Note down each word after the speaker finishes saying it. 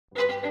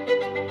My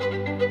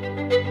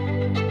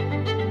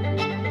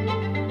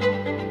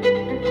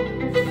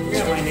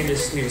name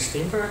is Niels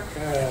Steenberg.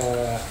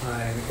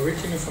 I'm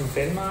originally from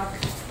Denmark,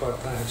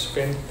 but I've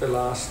spent the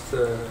last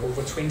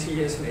over 20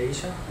 years in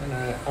Asia, and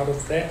out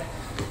of that,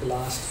 the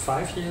last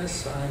 5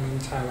 years, I'm in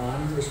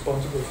Taiwan,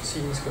 responsible for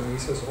Siemens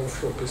Gamesa's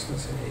offshore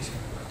business in Asia.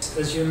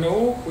 As you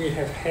know, we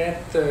have had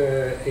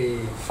a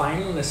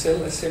final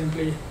nacelle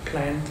assembly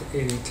plant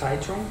in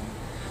Taichung,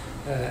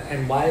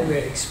 and while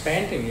we're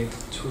expanding it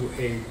to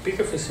a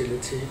bigger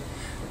facility,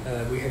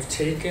 we have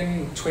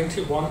taken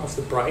 21 of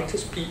the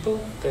brightest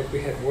people that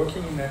we had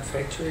working in that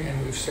factory,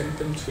 and we've sent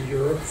them to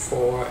Europe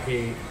for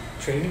a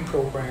training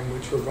program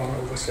which will run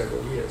over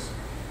several years.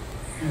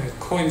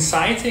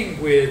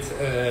 Coinciding with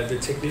the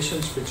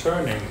technicians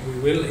returning, we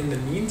will in the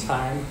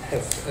meantime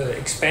have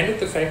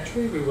expanded the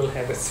factory. We will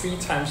have a 3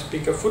 times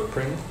bigger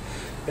footprint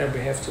than we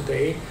have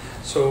today.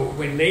 So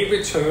when they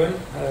return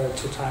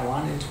to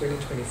Taiwan in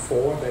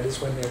 2024, that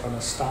is when they're going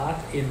to start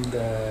in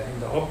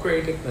the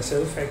upgraded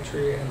nacelle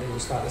factory, and they will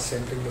start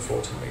assembling the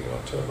 14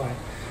 megawatt turbine,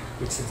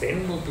 which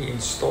then will be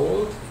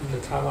installed in the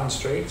Taiwan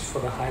Straits for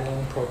the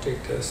Hailong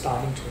project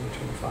starting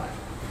 2025.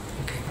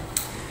 Okay.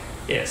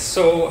 Yes,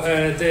 so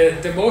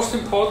the most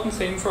important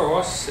thing for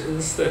us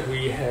is that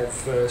we have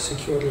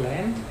secured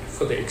land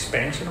for the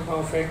expansion of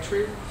our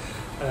factory.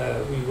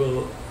 We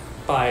will,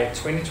 by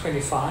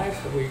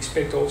 2025, we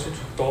expect also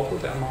to double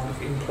the amount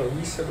of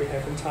employees that we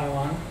have in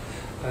Taiwan.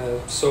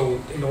 So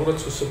in order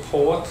to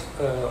support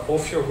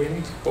offshore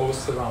wind,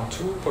 both the round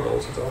 2 but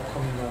also the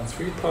upcoming round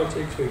 3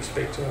 project, we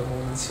expect to have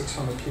more than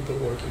 600 people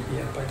working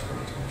here by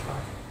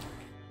 2025.